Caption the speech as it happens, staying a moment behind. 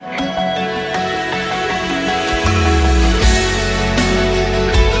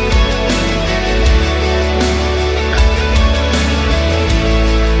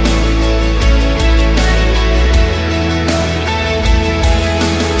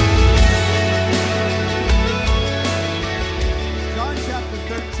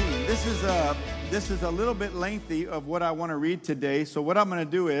is a little bit lengthy of what I want to read today. So what I'm going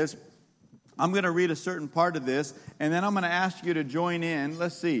to do is I'm going to read a certain part of this, and then I'm going to ask you to join in.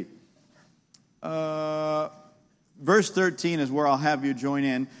 Let's see. Verse 13 is where I'll have you join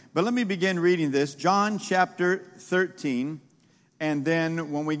in. But let me begin reading this. John chapter 13. And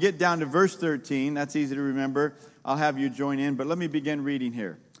then when we get down to verse 13, that's easy to remember, I'll have you join in. But let me begin reading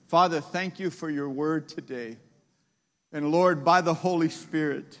here. Father, thank you for your word today. And Lord, by the Holy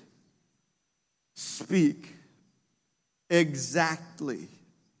Spirit, speak exactly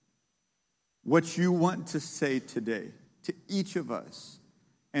what you want to say today to each of us.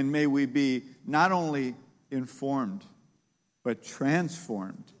 And may we be not only informed, but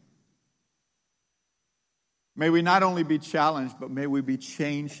transformed. May we not only be challenged, but may we be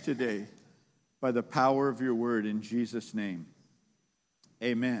changed today by the power of your word in Jesus' name.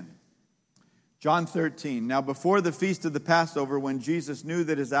 Amen. John 13. Now before the feast of the Passover, when Jesus knew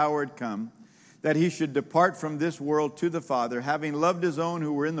that his hour had come, that he should depart from this world to the Father, having loved his own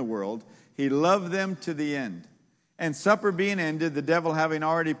who were in the world, he loved them to the end. And supper being ended, the devil having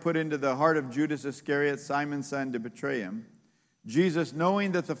already put into the heart of Judas Iscariot, Simon's son, to betray him, Jesus,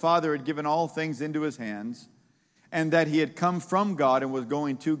 knowing that the Father had given all things into his hands, and that he had come from God and was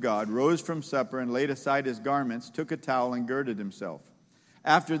going to God, rose from supper and laid aside his garments, took a towel and girded himself.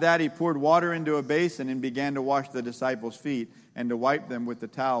 After that he poured water into a basin and began to wash the disciples' feet and to wipe them with the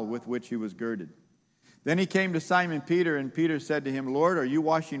towel with which he was girded. Then he came to Simon Peter, and Peter said to him, Lord, are you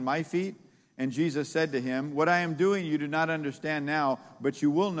washing my feet? And Jesus said to him, what I am doing you do not understand now, but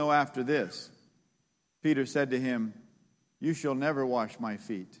you will know after this. Peter said to him, you shall never wash my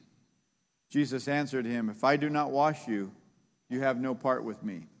feet. Jesus answered him, if I do not wash you, you have no part with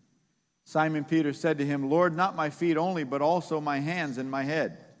me. Simon Peter said to him, Lord, not my feet only, but also my hands and my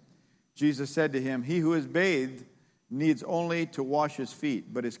head. Jesus said to him, he who is bathed needs only to wash his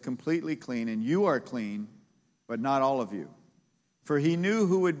feet, but is completely clean, and you are clean, but not all of you. For he knew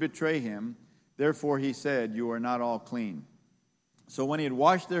who would betray him, therefore he said, you are not all clean. So when he had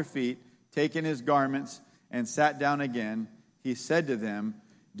washed their feet, taken his garments, and sat down again, he said to them,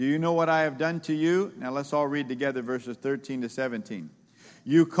 do you know what I have done to you? Now let's all read together verses 13 to 17.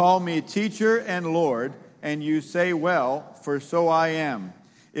 You call me teacher and Lord, and you say, well, for so I am.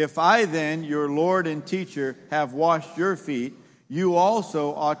 If I then, your Lord and teacher, have washed your feet, you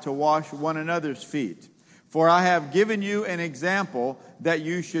also ought to wash one another's feet. For I have given you an example that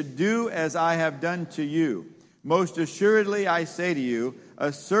you should do as I have done to you. Most assuredly I say to you,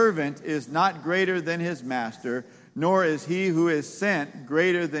 a servant is not greater than his master, nor is he who is sent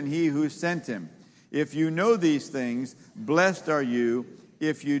greater than he who sent him. If you know these things, blessed are you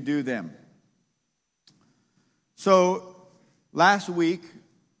if you do them. So, last week,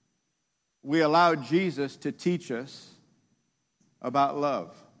 we allowed Jesus to teach us about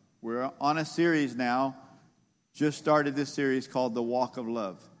love. We're on a series now, just started this series called The Walk of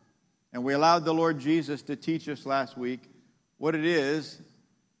Love. And we allowed the Lord Jesus to teach us last week what it is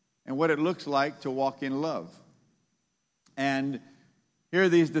and what it looks like to walk in love. And here are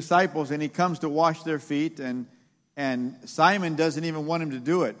these disciples, and he comes to wash their feet, and Simon doesn't even want him to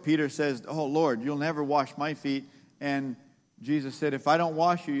do it. Peter says, oh, Lord, you'll never wash my feet. And Jesus said, if I don't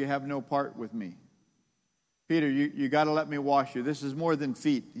wash you, you have no part with me. Peter, you got to let me wash you. This is more than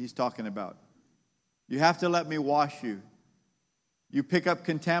feet he's talking about. You have to let me wash you. You pick up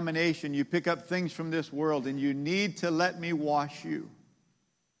contamination. You pick up things from this world, and you need to let me wash you.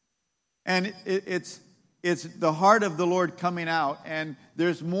 And it's the heart of the Lord coming out, and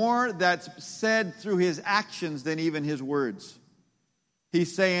there's more that's said through his actions than even his words.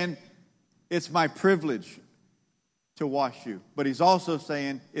 He's saying, it's my privilege to wash you. But he's also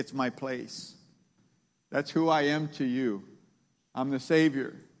saying, it's my place. That's who I am to you. I'm the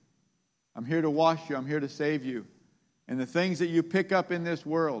Savior. I'm here to wash you. I'm here to save you. And the things that you pick up in this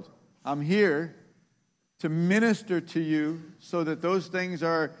world, I'm here to minister to you so that those things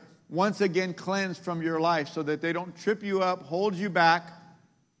are once again cleansed from your life, so that they don't trip you up, hold you back,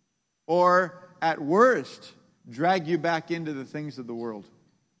 or at worst, drag you back into the things of the world.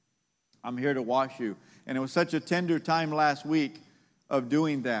 I'm here to wash you. And it was such a tender time last week of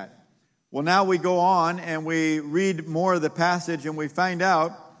doing that. Well, now we go on and we read more of the passage, and we find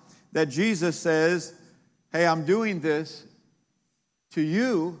out that Jesus says, hey, I'm doing this to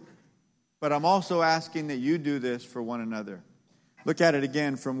you, but I'm also asking that you do this for one another. Look at it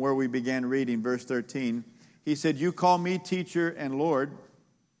again from where we began reading, verse 13. He said, you call me teacher and Lord,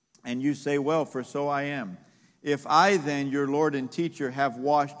 and you say, well, for so I am. If I then, your Lord and teacher, have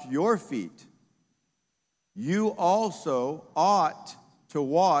washed your feet, you also ought to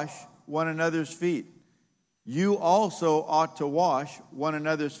wash one another's feet. you also ought to wash one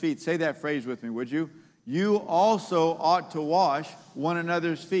another's feet. Say that phrase with me, would you? You also ought to wash one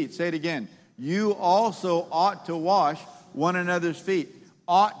another's feet. Say it again. You also ought to wash one another's feet.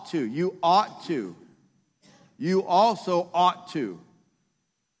 Ought to. You ought to. You also ought to.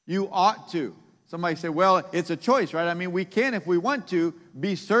 You ought to. Somebody say, well, it's a choice, right? I mean, we can, if we want to,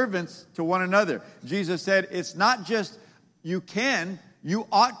 be servants to one another. Jesus said, it's not just you can, you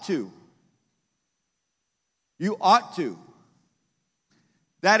ought to. You ought to.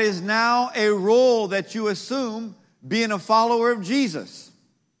 That is now a role that you assume being a follower of Jesus.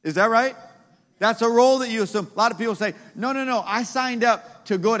 Is that right? That's a role that you assume. A lot of people say, no, I signed up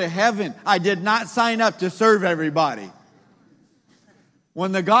to go to heaven. I did not sign up to serve everybody.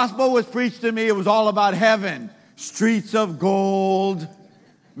 When the gospel was preached to me, it was all about heaven. Streets of gold,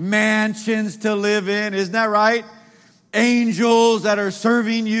 mansions to live in. Isn't that right? Angels that are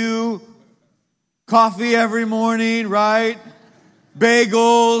serving you. Coffee every morning, right?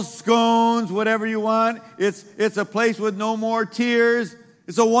 Bagels, scones, whatever you want. It's a place with no more tears.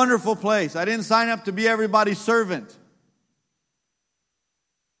 It's a wonderful place. I didn't sign up to be everybody's servant.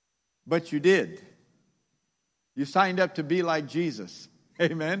 But you did. You signed up to be like Jesus.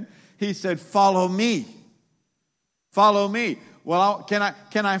 Amen. He said, follow me. Follow me. Well,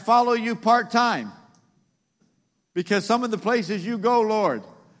 can I follow you part-time? Because some of the places you go, Lord,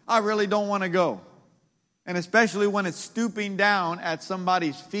 I really don't want to go. And especially when it's stooping down at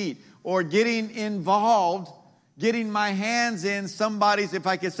somebody's feet or getting involved, getting my hands in somebody's, if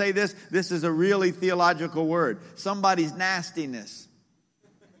I could say this is a really theological word, somebody's nastiness.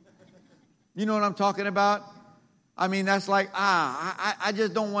 You know what I'm talking about? I mean, that's like, I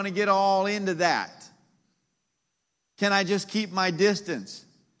just don't want to get all into that. Can I just keep my distance?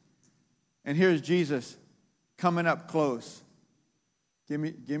 And here's Jesus coming up close. Give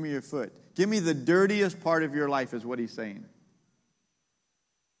me your foot. Give me the dirtiest part of your life is what he's saying.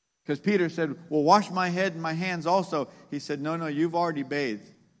 Because Peter said, well, wash my head and my hands also. He said, no, you've already bathed.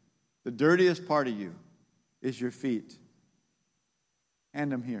 The dirtiest part of you is your feet.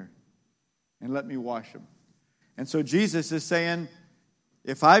 Hand them here and let me wash them. And so Jesus is saying,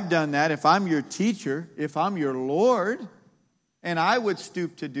 if I've done that, if I'm your teacher, if I'm your Lord, and I would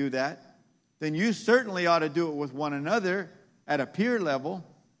stoop to do that, then you certainly ought to do it with one another at a peer level.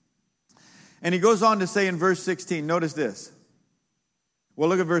 And he goes on to say in verse 16, notice this. Well,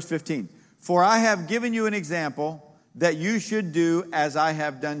 look at verse 15. For I have given you an example that you should do as I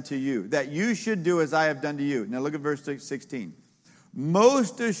have done to you. That you should do as I have done to you. Now look at verse 16.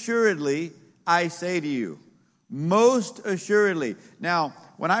 Most assuredly, I say to you. Most assuredly. Now,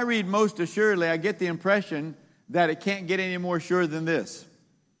 when I read most assuredly, I get the impression that it can't get any more sure than this.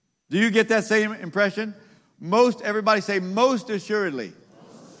 Do you get that same impression? Everybody say most assuredly.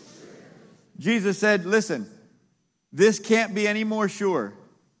 Jesus said, listen, this can't be any more sure.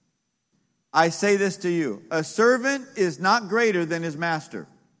 I say this to you. A servant is not greater than his master.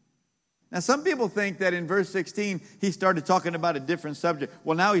 Now, some people think that in verse 16, he started talking about a different subject.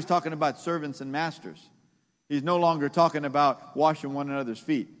 Well, now he's talking about servants and masters. He's no longer talking about washing one another's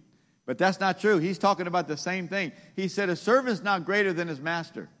feet. But that's not true. He's talking about the same thing. He said a servant's not greater than his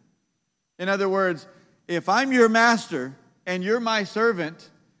master. In other words, if I'm your master and you're my servant,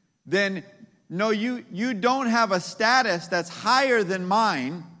 then no, you don't have a status that's higher than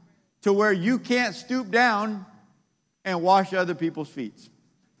mine to where you can't stoop down and wash other people's feet.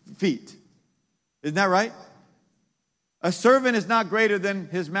 Isn't that right? A servant is not greater than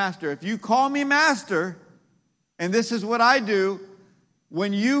his master. If you call me master, and this is what I do,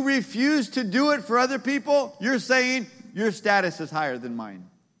 when you refuse to do it for other people, you're saying your status is higher than mine.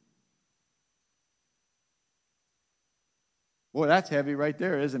 Boy, that's heavy right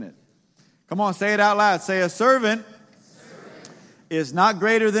there, isn't it? Come on, say it out loud. Say, a servant is not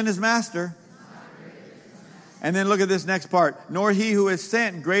greater than his master. And then look at this next part. Nor he who is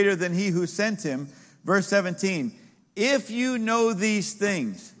sent greater than he who sent him. Verse 17. If you know these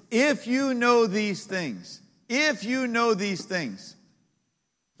things.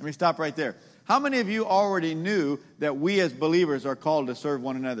 Let me stop right there. How many of you already knew that we as believers are called to serve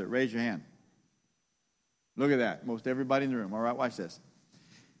one another? Raise your hand. Look at that. Most everybody in the room. All right, watch this.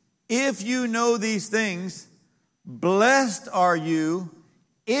 If you know these things, blessed are you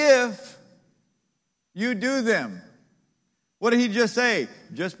if you do them. What did he just say?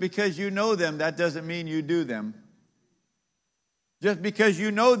 Just because you know them, that doesn't mean you do them. Just because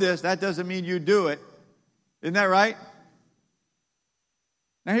you know this, that doesn't mean you do it. Isn't that right?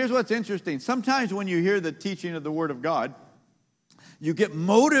 Now here's what's interesting. Sometimes when you hear the teaching of the Word of God, you get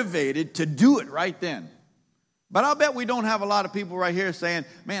motivated to do it right then. But I'll bet we don't have a lot of people right here saying,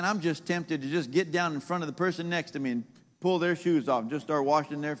 man, I'm just tempted to just get down in front of the person next to me and pull their shoes off and just start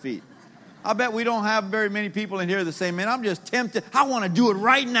washing their feet. I bet we don't have very many people in here that say, man, I'm just tempted. I want to do it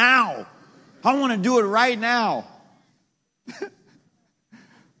right now. I want to do it right now.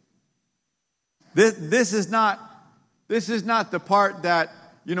 This is not the part that,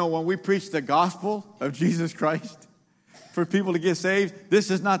 when we preach the gospel of Jesus Christ for people to get saved,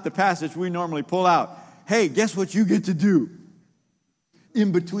 this is not the passage we normally pull out. Hey, guess what you get to do?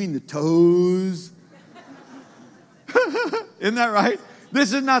 In between the toes. Isn't that right?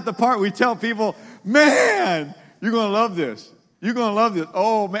 This is not the part we tell people, man, you're going to love this. You're going to love this.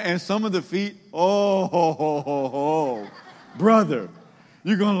 Oh, man, and some of the feet, brother,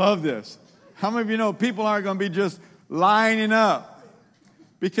 you're going to love this. How many of you know people aren't going to be just lining up?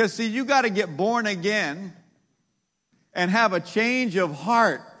 Because, see, you got to get born again and have a change of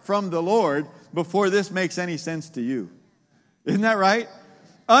heart from the Lord before this makes any sense to you. Isn't that right?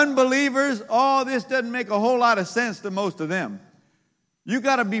 Unbelievers, this doesn't make a whole lot of sense to most of them. You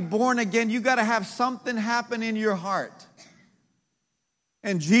got to be born again. You got to have something happen in your heart.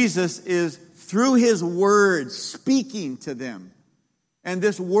 And Jesus is, through His word, speaking to them. And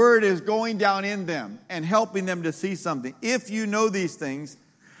this word is going down in them and helping them to see something. If you know these things,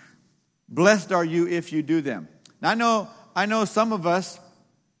 blessed are you if you do them. Now, I know some of us,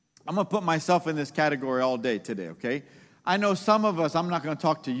 I'm going to put myself in this category all day today, okay? I know some of us, I'm not going to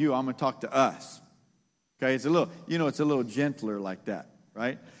talk to you, I'm going to talk to us. Okay, it's a little gentler like that,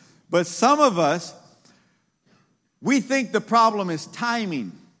 right? But some of us, we think the problem is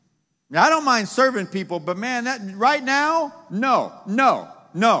timing. Now, I don't mind serving people, but man, that right now, no.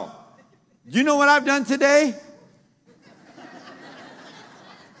 You know what I've done today?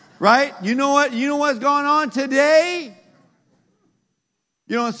 Right? You know what's going on today?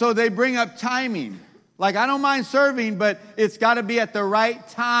 So they bring up timing. Like, I don't mind serving, but it's got to be at the right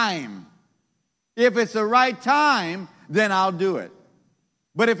time. If it's the right time, then I'll do it.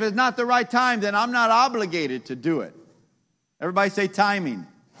 But if it's not the right time, then I'm not obligated to do it. Everybody say timing.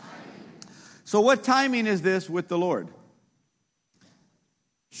 So what timing is this with the Lord?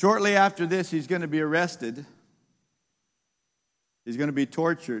 Shortly after this, He's going to be arrested. He's going to be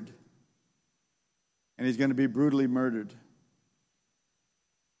tortured. And He's going to be brutally murdered.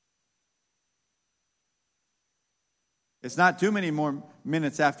 It's not too many more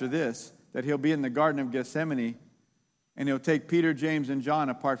minutes after this that He'll be in the Garden of Gethsemane, and He'll take Peter, James, and John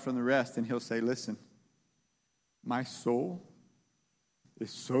apart from the rest, and He'll say, listen, my soul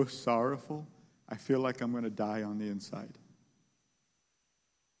is so sorrowful, I feel like I'm going to die on the inside.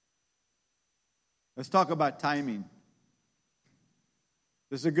 Let's talk about timing.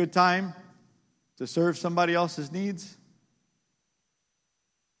 This is a good time to serve somebody else's needs?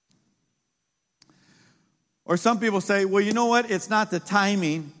 Or some people say, well, you know what? It's not the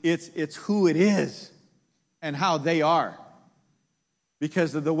timing, it's who it is and how they are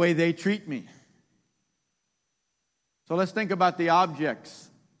because of the way they treat me. So let's think about the objects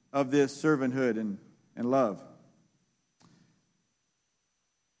of this servanthood and love.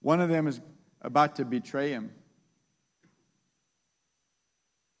 One of them is about to betray Him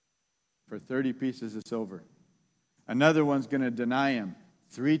for 30 pieces of silver. Another one's going to deny Him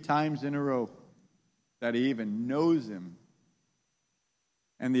 3 times in a row that He even knows Him.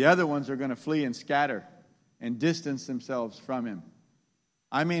 And the other ones are going to flee and scatter and distance themselves from Him.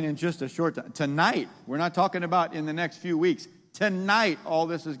 I mean, in just a short time. Tonight, we're not talking about in the next few weeks. Tonight, all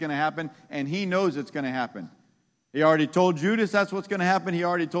this is going to happen, and He knows it's going to happen. He already told Judas that's what's going to happen. He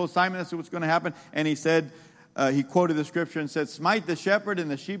already told Simon that's what's going to happen. And He said, he quoted the scripture and said, smite the shepherd and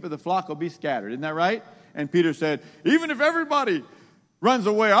the sheep of the flock will be scattered. Isn't that right? And Peter said, even if everybody runs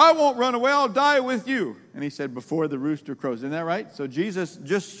away, I won't run away, I'll die with you. And He said, before the rooster crows. Isn't that right? So Jesus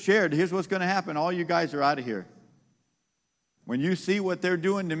just shared, here's what's going to happen. All you guys are out of here. When you see what they're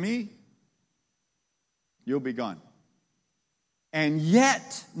doing to me, you'll be gone. And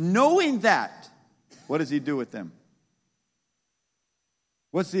yet, knowing that, what does He do with them?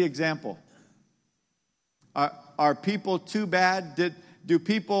 What's the example? Are people too bad? Do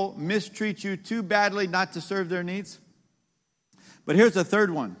people mistreat you too badly not to serve their needs? But here's the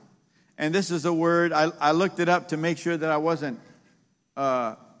third one. And this is a word, I looked it up to make sure that I wasn't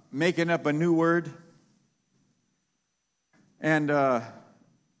making up a new word. And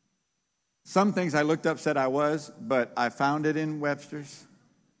some things I looked up said I was, but I found it in Webster's.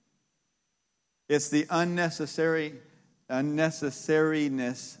 It's the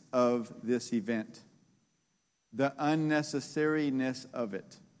unnecessariness of this event. The unnecessariness of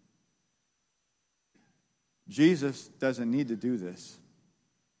it. Jesus doesn't need to do this.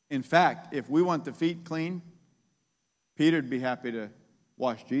 In fact, if we want the feet clean, Peter'd be happy to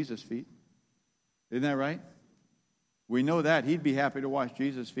wash Jesus' feet. Isn't that right? We know that. He'd be happy to wash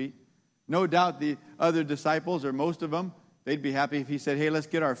Jesus' feet. No doubt the other disciples, or most of them, they'd be happy if he said, hey, let's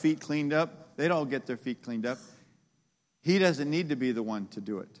get our feet cleaned up. They'd all get their feet cleaned up. He doesn't need to be the one to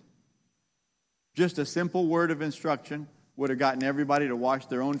do it. Just a simple word of instruction would have gotten everybody to wash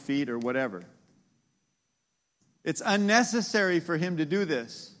their own feet or whatever. It's unnecessary for him to do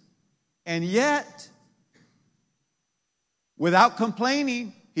this. And yet, without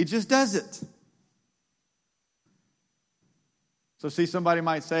complaining, he just does it. So see, somebody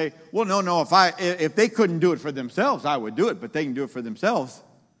might say, well, no, if they couldn't do it for themselves, I would do it, but they can do it for themselves.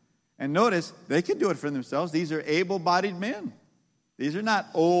 And notice, they can do it for themselves. These are able-bodied men. These are not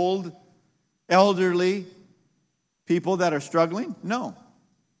old, elderly people that are struggling. No,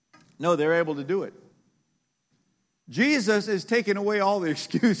 they're able to do it. Jesus is taking away all the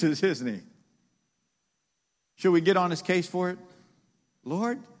excuses, isn't he? Should we get on his case for it?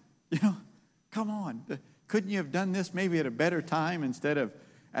 Lord, come on. Couldn't you have done this maybe at a better time instead of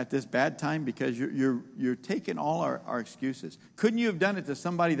at this bad time? Because you're taking all our excuses. Couldn't you have done it to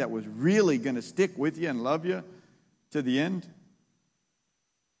somebody that was really going to stick with you and love you to the end?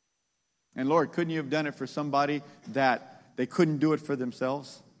 And Lord, couldn't you have done it for somebody that they couldn't do it for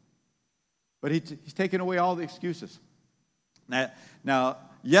themselves? But he's taken away all the excuses. Now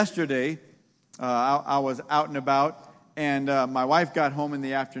yesterday, I was out and about, and my wife got home in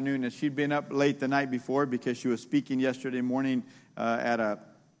the afternoon, and she'd been up late the night before because she was speaking yesterday morning at a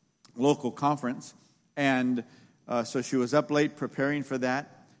local conference. And so she was up late preparing for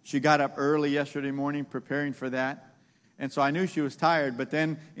that. She got up early yesterday morning preparing for that. And so I knew she was tired. But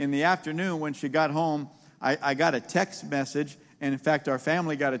then in the afternoon when she got home, I got a text message. And in fact, our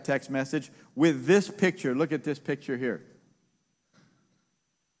family got a text message with this picture. Look at this picture here.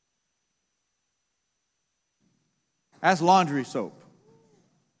 That's laundry soap.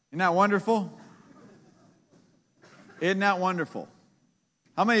 Isn't that wonderful? Isn't that wonderful?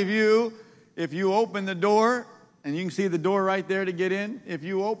 How many of you, if you open the door, and you can see the door right there to get in, if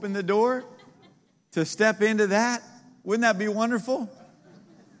you open the door to step into that, wouldn't that be wonderful?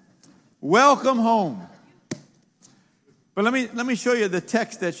 Welcome home. But let me show you the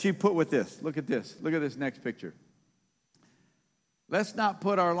text that she put with this. Look at this. Look at this next picture. Let's not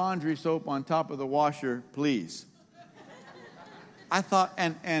put our laundry soap on top of the washer, please. I thought,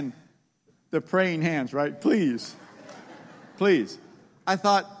 and the praying hands, right? Please. Please. I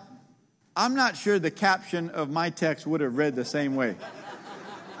thought, I'm not sure the caption of my text would have read the same way.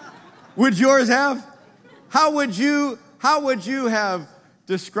 Would yours have? How would you have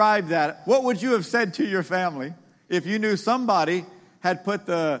described that? What would you have said to your family if you knew somebody had put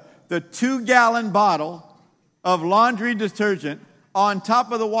the 2-gallon bottle of laundry detergent on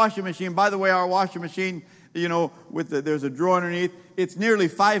top of the washing machine? By the way, our washing machine, there's a drawer underneath. It's nearly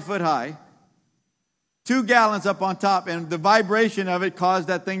 5 foot high. 2 gallons up on top, and the vibration of it caused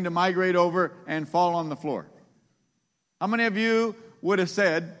that thing to migrate over and fall on the floor. How many of you would have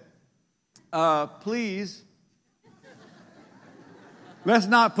said, please, let's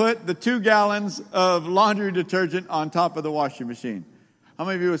not put the 2 gallons of laundry detergent on top of the washing machine? How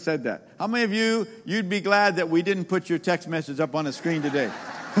many of you have said that? How many of you'd be glad that we didn't put your text message up on the screen today?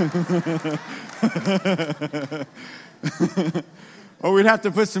 Or we'd have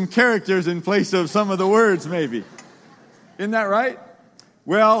to put some characters in place of some of the words, maybe. Isn't that right?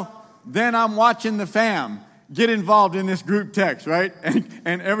 Well, then I'm watching the fam get involved in this group text, right?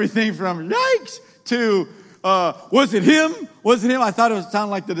 And everything from yikes to, was it him? Was it him? I thought it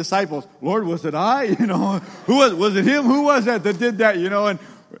sounded like the disciples. Lord, was it I? Who was it him? Who was that did that?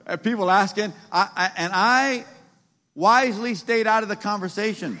 And people asking. I wisely stayed out of the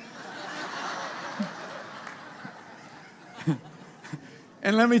conversation.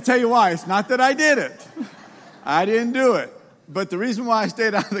 And let me tell you why. It's not that I did it. I didn't do it. But the reason why I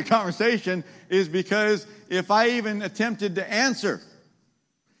stayed out of the conversation is because if I even attempted to answer,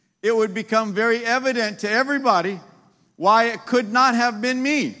 it would become very evident to everybody why it could not have been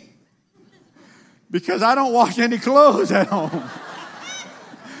me. Because I don't wash any clothes at home.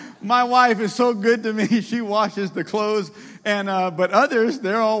 My wife is so good to me. She washes the clothes. But others,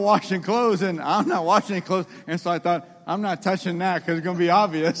 they're all washing clothes, and I'm not washing any clothes. And so I thought, I'm not touching that because it's going to be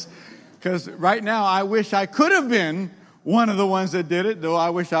obvious. Because right now, I wish I could have been one of the ones that did it, though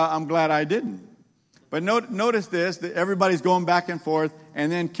I'm glad I didn't. But notice this, that everybody's going back and forth,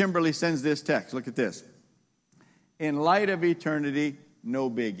 and then Kimberly sends this text. Look at this. In light of eternity, no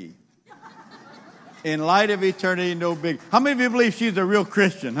biggie. In light of eternity, no biggie. How many of you believe she's a real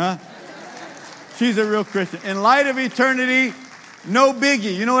Christian, huh? She's a real Christian. In light of eternity, no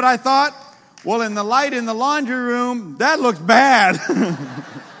biggie. You know what I thought? Well, in the light in the laundry room, that looks bad.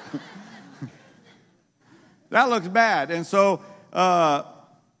 That looks bad. And so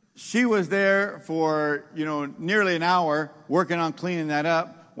she was there for, nearly an hour working on cleaning that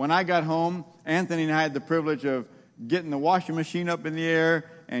up. When I got home, Anthony and I had the privilege of getting the washing machine up in the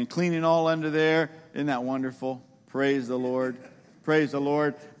air and cleaning all under there. Isn't that wonderful? Praise the Lord. Praise the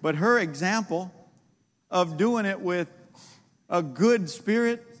Lord. But her example of doing it with a good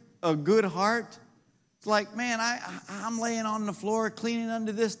spirit, a good heart, it's like, man, I'm laying on the floor cleaning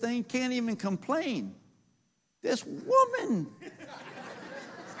under this thing, can't even complain. This woman,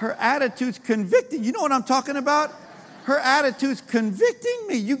 her attitude's convicting. You know what I'm talking about? Her attitude's convicting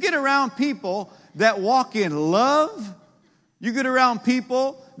me. You get around people that walk in love. You get around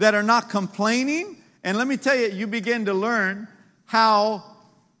people that are not complaining. And let me tell you, you begin to learn how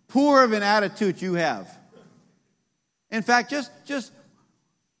poor of an attitude you have. In fact, just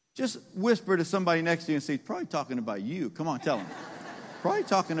whisper to somebody next to you and say, probably talking about you. Come on, tell them. Probably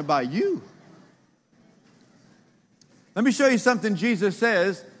talking about you. Let me show you something Jesus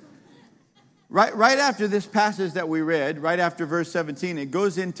says. Right after this passage that we read, right after verse 17, it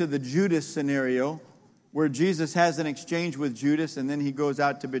goes into the Judas scenario where Jesus has an exchange with Judas and then he goes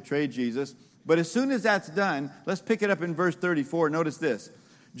out to betray Jesus. But as soon as that's done, let's pick it up in verse 34. Notice this.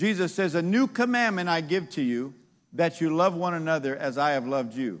 Jesus says, a new commandment I give to you, that you love one another as I have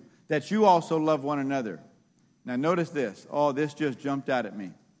loved you, that you also love one another. Now notice this. Oh, this just jumped out at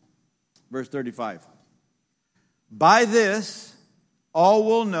me. Verse 35. By this, all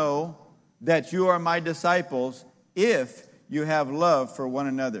will know that you are my disciples if you have love for one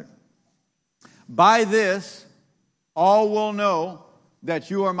another. By this, all will know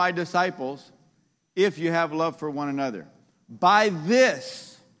that you are my disciples if you have love for one another. By this.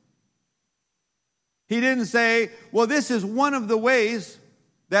 He didn't say, well, this is one of the ways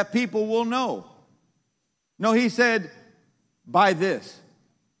that people will know. No, he said, by this.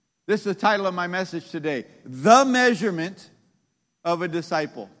 This is the title of my message today. The measurement of a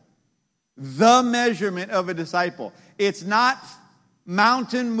disciple. The measurement of a disciple. It's not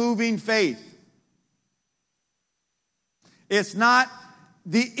mountain-moving faith. It's not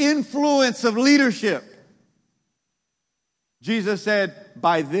the influence of leadership. Jesus said,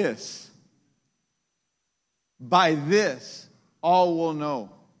 by this, all will know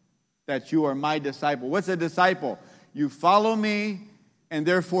that you are my disciple. What's a disciple? You follow me, and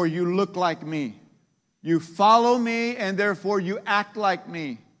therefore you look like me. You follow me, and therefore you act like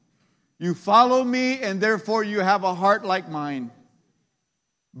me. You follow me, and therefore you have a heart like mine.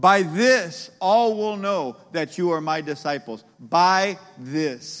 By this, all will know that you are my disciples. By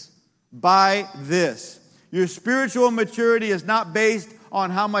this. By this. Your spiritual maturity is not based on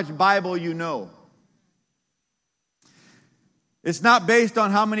how much Bible you know. It's not based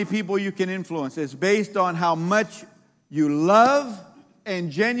on how many people you can influence. It's based on how much you love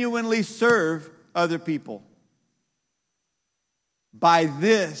and genuinely serve other people. By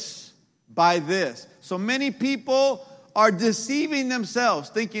this. By this. So many people are deceiving themselves,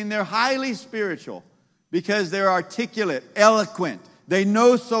 thinking they're highly spiritual because they're articulate, eloquent. They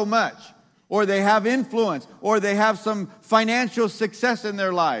know so much, or they have influence, or they have some financial success in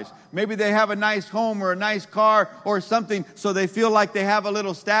their lives. Maybe they have a nice home or a nice car or something, so they feel like they have a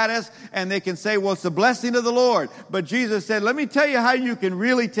little status, and they can say, well, it's the blessing of the Lord. But Jesus said, let me tell you how you can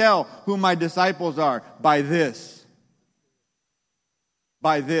really tell who my disciples are. By this.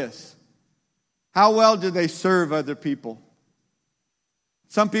 By this. How well do they serve other people?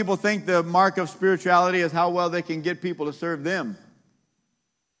 Some people think the mark of spirituality is how well they can get people to serve them.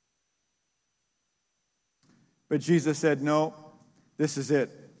 But Jesus said, no, this is it.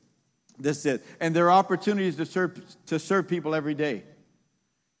 This is it. And there are opportunities to serve people every day.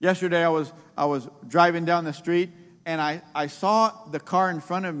 Yesterday I was driving down the street and I saw the car in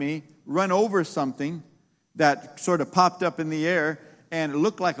front of me run over something that sort of popped up in the air. And it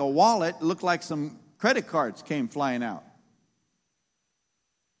looked like a wallet. It looked like some credit cards came flying out.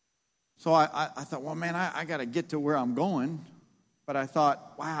 So I thought, well, man, I got to get to where I'm going. But I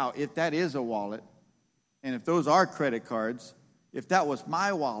thought, wow, if that is a wallet, and if those are credit cards, if that was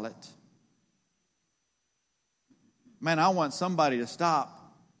my wallet, man, I want somebody to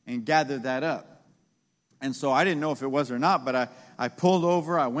stop and gather that up. And so I didn't know if it was or not, but I pulled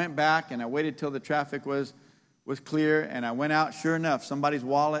over, I went back, and I waited till the traffic was clear, and I went out. Sure enough, somebody's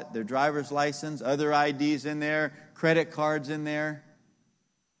wallet, their driver's license, other IDs in there, credit cards in there.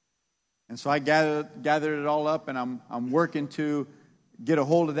 And so I gathered it all up, and I'm working to get a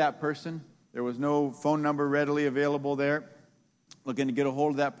hold of that person. There was no phone number readily available there. Looking to get a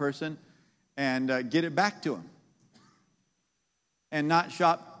hold of that person and get it back to him. And not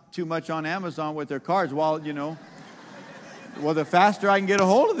shop too much on Amazon with their cards. Well, well, the faster I can get a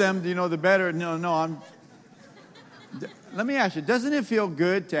hold of them, the better. No, let me ask you, doesn't it feel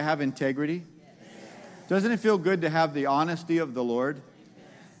good to have integrity? Doesn't it feel good to have the honesty of the Lord?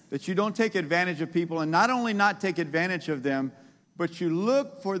 That you don't take advantage of people, and not only not take advantage of them, but you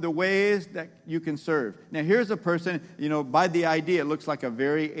look for the ways that you can serve. Now, here's a person, by the ID, it looks like a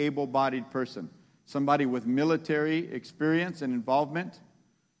very able-bodied person. Somebody with military experience and involvement.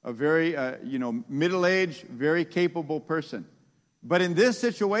 A very, middle-aged, very capable person. But in this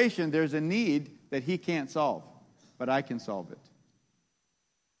situation, there's a need that he can't solve, but I can solve it.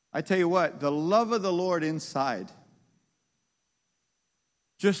 I tell you what, the love of the Lord inside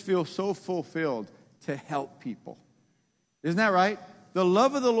just feels so fulfilled to help people. Isn't that right? The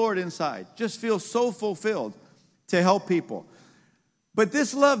love of the Lord inside just feels so fulfilled to help people. But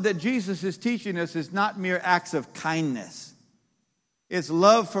this love that Jesus is teaching us is not mere acts of kindness. It's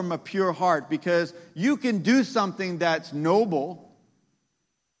love from a pure heart, because you can do something that's noble,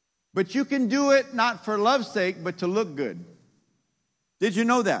 but you can do it not for love's sake, but to look good. Did you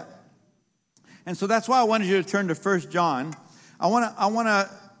know that? And so that's why I wanted you to turn to 1 John. I want to,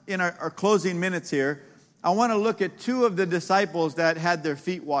 in our closing minutes here, I want to look at two of the disciples that had their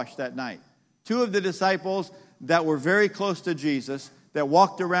feet washed that night. Two of the disciples that were very close to Jesus, that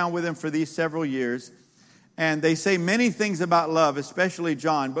walked around with him for these several years. And they say many things about love, especially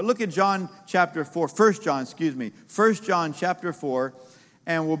John. But look at John chapter 4, 1 John chapter 4,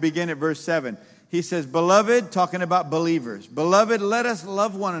 and we'll begin at verse 7. He says, "Beloved," talking about believers, "Beloved, let us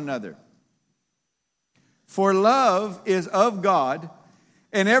love one another. For love is of God,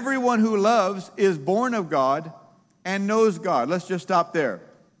 and everyone who loves is born of God and knows God." Let's just stop there.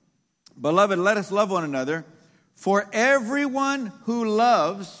 "Beloved, let us love one another. For everyone who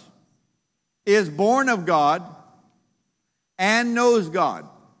loves is born of God and knows God."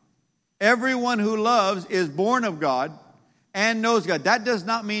 Everyone who loves is born of God and knows God. That does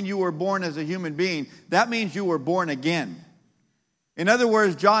not mean you were born as a human being. That means you were born again. In other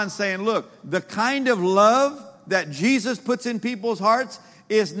words, John's saying, look, the kind of love that Jesus puts in people's hearts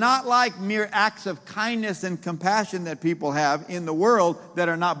is not like mere acts of kindness and compassion that people have in the world that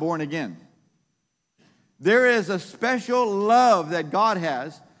are not born again. There is a special love that God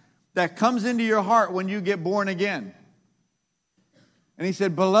has that comes into your heart when you get born again. And he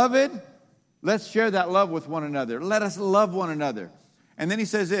said, "Beloved, let's share that love with one another. Let us love one another." And then he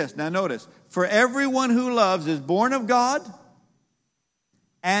says this. Now notice, "For everyone who loves is born of God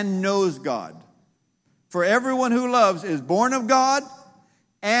and knows God." For everyone who loves is born of God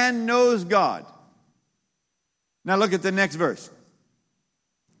and knows God. Now look at the next verse.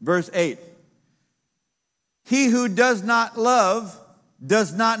 Verse 8. "He who does not love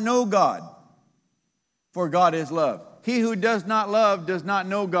does not know God, for God is love." He who does not love does not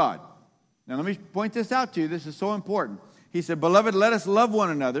know God. Now let me point this out to you. This is so important. He said, "Beloved, let us love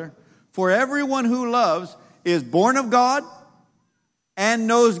one another. For everyone who loves is born of God and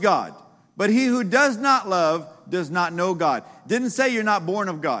knows God. But he who does not love does not know God." Didn't say you're not born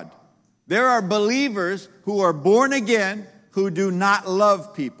of God. There are believers who are born again who do not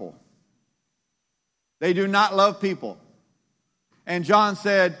love people. They do not love people. And John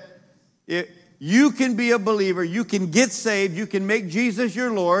said, you can be a believer, you can get saved, you can make Jesus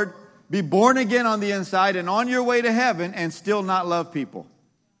your Lord, be born again on the inside and on your way to heaven and still not love people.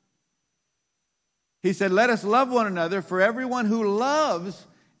 He said, "Let us love one another, for everyone who loves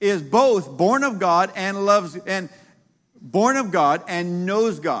is both born of God and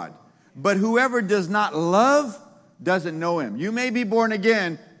knows God. But whoever does not love doesn't know him." You may be born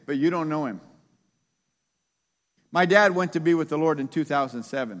again, but you don't know him. My dad went to be with the Lord in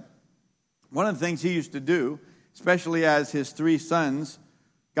 2007. One of the things he used to do, especially as his 3 sons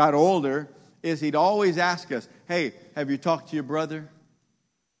got older, is he'd always ask us, "Hey, have you talked to your brother?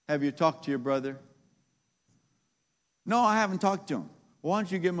 Have you talked to your brother?" "No, I haven't talked to him." "Why don't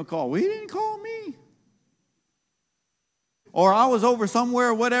you give him a call?" "Well, he didn't call me." Or "I was over somewhere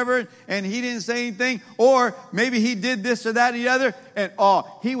or whatever, and he didn't say anything." Or maybe he did this or that or the other. And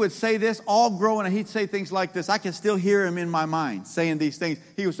he would say this all growing up. He'd say things like this. I can still hear him in my mind saying these things.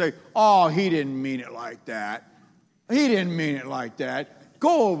 He would say, "He didn't mean it like that. He didn't mean it like that.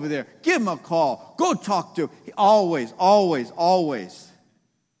 Go over there. Give him a call. Go talk to him." Always, always, always.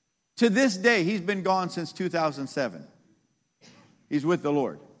 To this day, he's been gone since 2007. He's with the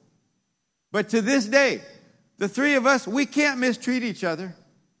Lord. But to this day, the 3 of us, we can't mistreat each other.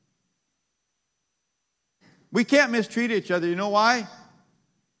 We can't mistreat each other. You know why?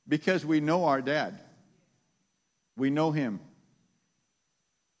 Because we know our dad. We know him.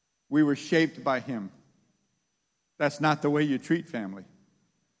 We were shaped by him. That's not the way you treat family.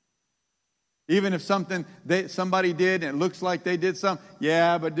 Even if somebody did and it looks like they did something,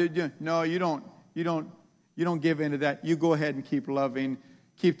 yeah, but no, you don't give in to that. You go ahead and keep loving,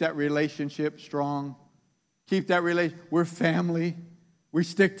 keep that relationship strong, keep that we're family, we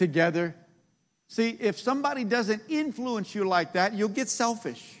stick together. See, if somebody doesn't influence you like that, you'll get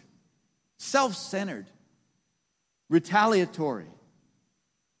selfish, self-centered, retaliatory.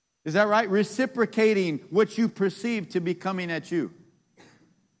 Is that right? Reciprocating what you perceive to be coming at you.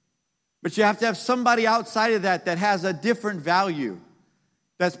 But you have to have somebody outside of that has a different value,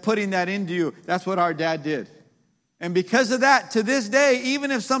 that's putting that into you. That's what our dad did. And because of that, to this day,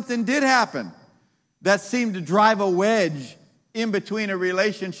 even if something did happen that seemed to drive a wedge in between a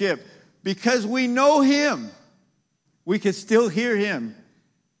relationship, because we know him, we can still hear him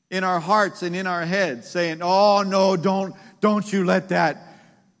in our hearts and in our heads saying, oh, no, don't you let that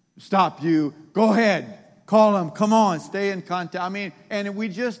stop you. Go ahead, call him, come on, stay in contact. I mean, and we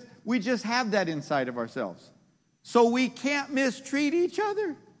just have that inside of ourselves. So we can't mistreat each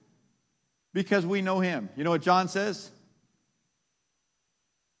other because we know him. You know what John says?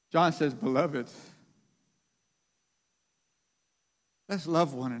 John says, beloved, let's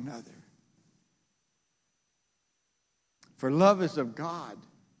love one another. For love is of God.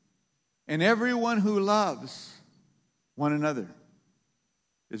 And everyone who loves one another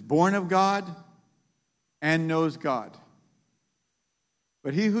is born of God and knows God.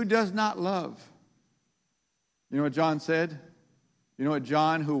 But he who does not love, you know what John said? You know what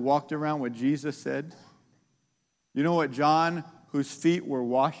John, who walked around with Jesus, said? You know what John, whose feet were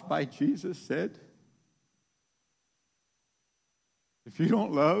washed by Jesus, said? If you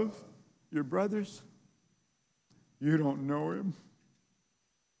don't love your brothers, you don't know him.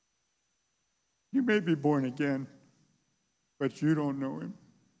 You may be born again, but you don't know him.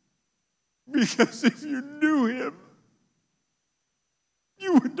 Because if you knew him,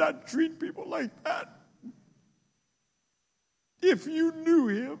 you would not treat people like that. If you knew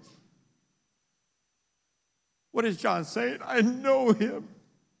him. What is John saying? I know him.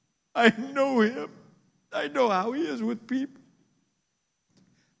 I know him. I know how he is with people.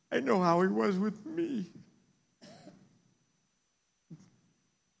 I know how he was with me.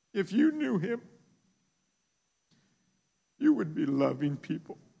 If you knew him, you would be loving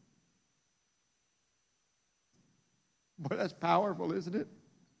people. Boy, that's powerful, isn't it?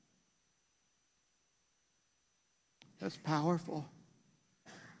 That's powerful.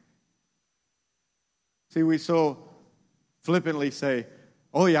 See, we so flippantly say,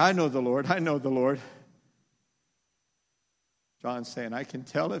 oh yeah, I know the Lord, I know the Lord. John's saying, I can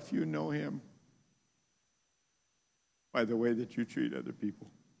tell if you know him by the way that you treat other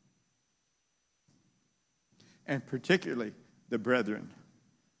people. And particularly the brethren.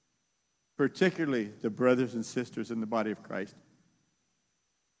 Particularly the brothers and sisters in the body of Christ.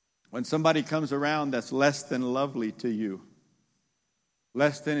 When somebody comes around that's less than lovely to you,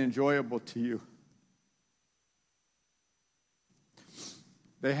 less than enjoyable to you,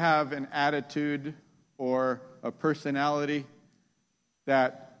 they have an attitude or a personality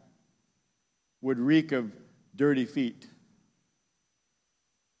that would reek of dirty feet.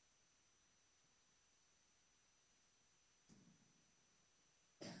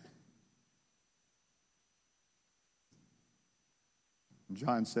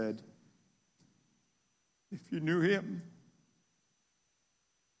 John said, if you knew him,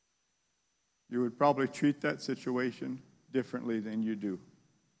 you would probably treat that situation differently than you do.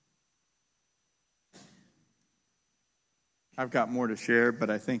 I've got more to share, but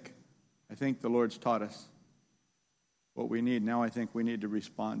I think the Lord's taught us what we need. Now I think we need to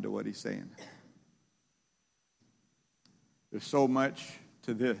respond to what he's saying. There's so much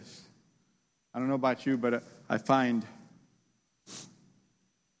to this. I don't know about you, but I find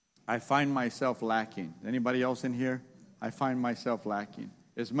myself lacking. Anybody else in here? I find myself lacking.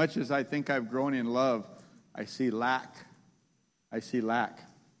 As much as I think I've grown in love, I see lack. I see lack.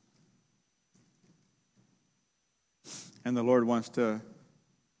 And the Lord wants to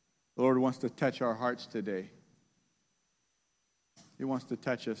touch our hearts today. He wants to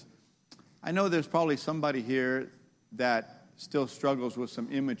touch us. I know there's probably somebody here that still struggles with some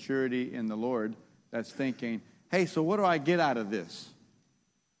immaturity in the Lord that's thinking, hey, so what do I get out of this?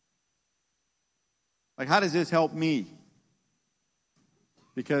 Like, how does this help me?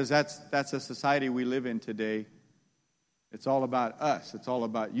 Because that's a society we live in today. It's all about us. It's all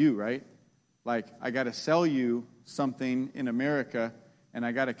about you, right? Like, I got to sell you something in America, and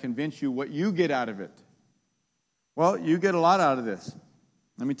I got to convince you what you get out of it. Well, you get a lot out of this.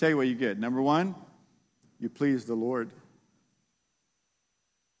 Let me tell you what you get. Number one, you please the Lord.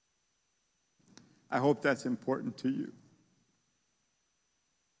 I hope that's important to you.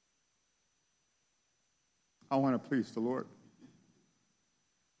 I want to please the Lord.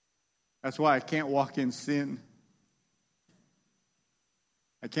 That's why I can't walk in sin.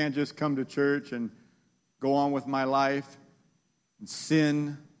 I can't just come to church and go on with my life and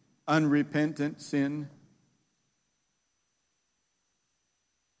sin, unrepentant sin,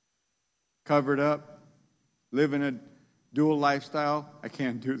 covered up, living a dual lifestyle. I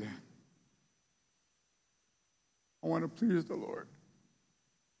can't do that. I want to please the Lord.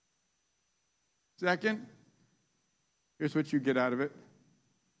 Second, here's what you get out of it.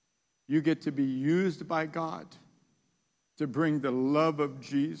 You get to be used by God to bring the love of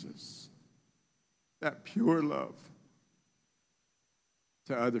Jesus, that pure love,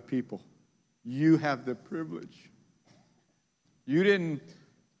 to other people. You have the privilege. You didn't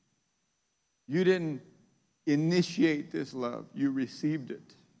initiate this love. You received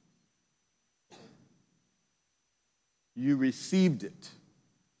it. You received it.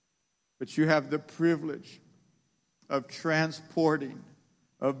 But you have the privilege of transporting,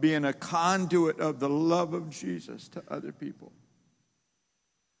 of being a conduit of the love of Jesus to other people.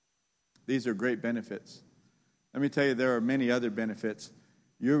 These are great benefits. Let me tell you, there are many other benefits.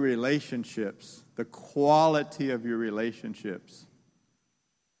 Your relationships, the quality of your relationships,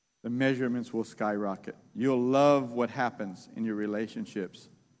 the measurements will skyrocket. You'll love what happens in your relationships.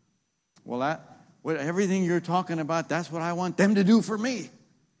 Well, everything you're talking about, that's what I want them to do for me.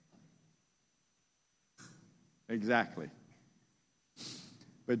 Exactly.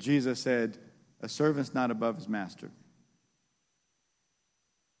 But Jesus said, a servant's not above his master.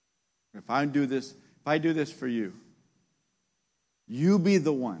 If I do this for you, you be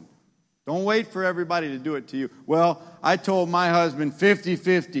the one. Don't wait for everybody to do it to you. Well, I told my husband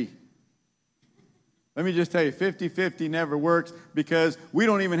 50-50. Let me just tell you, 50-50 never works because we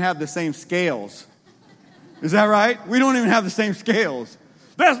don't even have the same scales. Is that right? We don't even have the same scales.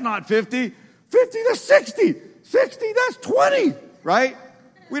 That's not 50. 50, that's 60. 60, that's 20, right?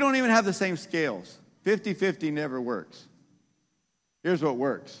 We don't even have the same scales. 50-50 never works. Here's what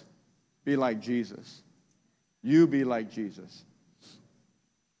works. Be like Jesus. You be like Jesus.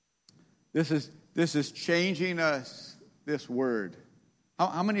 This is changing us, this word.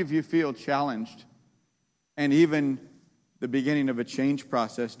 How many of you feel challenged and even the beginning of a change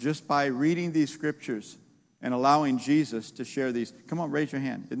process just by reading these scriptures and allowing Jesus to share these? Come on, raise your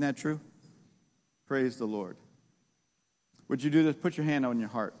hand. Isn't that true? Praise the Lord. Would you do this? Put your hand on your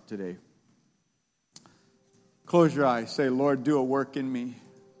heart today. Close your eyes. Say, Lord, do a work in me.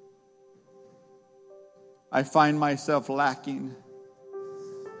 I find myself lacking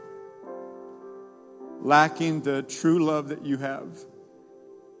the true love that you have.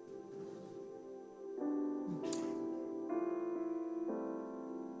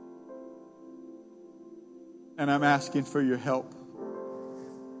 And I'm asking for your help.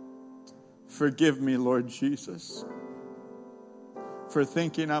 Forgive me, Lord Jesus, for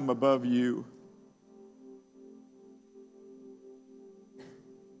thinking I'm above you.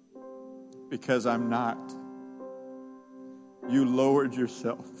 Because I'm not. You lowered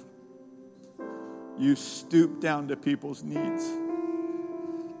yourself. You stooped down to people's needs.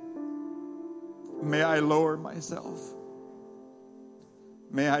 May I lower myself.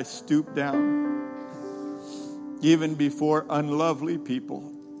 May I stoop down, even before unlovely people,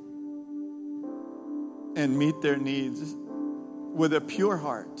 and meet their needs with a pure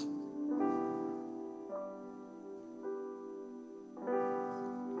heart.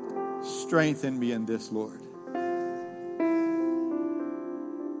 Strengthen me in this, Lord.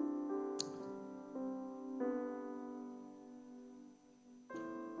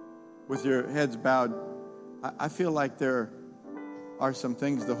 With your heads bowed, I feel like there are some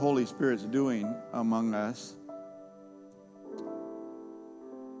things the Holy Spirit's doing among us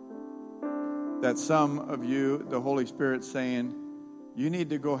that some of you, the Holy Spirit's saying, you need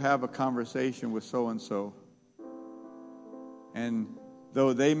to go have a conversation with so-and-so. And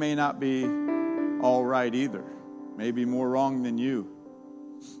though they may not be all right either, maybe more wrong than you,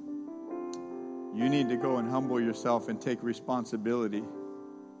 you need to go and humble yourself and take responsibility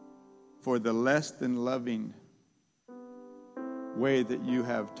for the less than loving way that you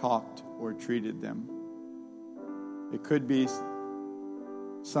have talked or treated them. It could be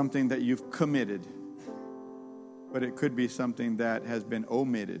something that you've committed, but it could be something that has been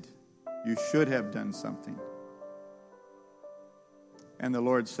omitted. You should have done something. And the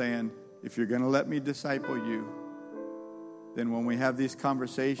Lord's saying, if you're going to let me disciple you, then when we have these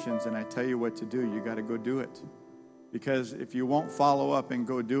conversations and I tell you what to do, you got to go do it. Because if you won't follow up and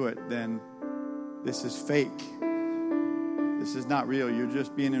go do it, then this is fake. This is not real. You're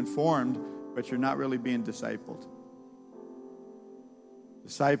just being informed, but you're not really being discipled.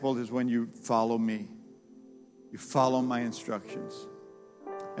 Discipled is when you follow me. You follow my instructions.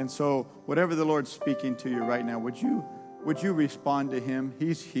 And so, whatever the Lord's speaking to you right now, would you respond to him?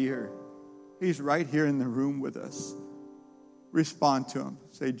 He's here. He's right here in the room with us. Respond to him.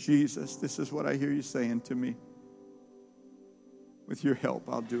 Say, Jesus, this is what I hear you saying to me. With your help,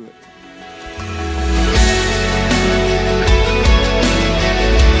 I'll do it.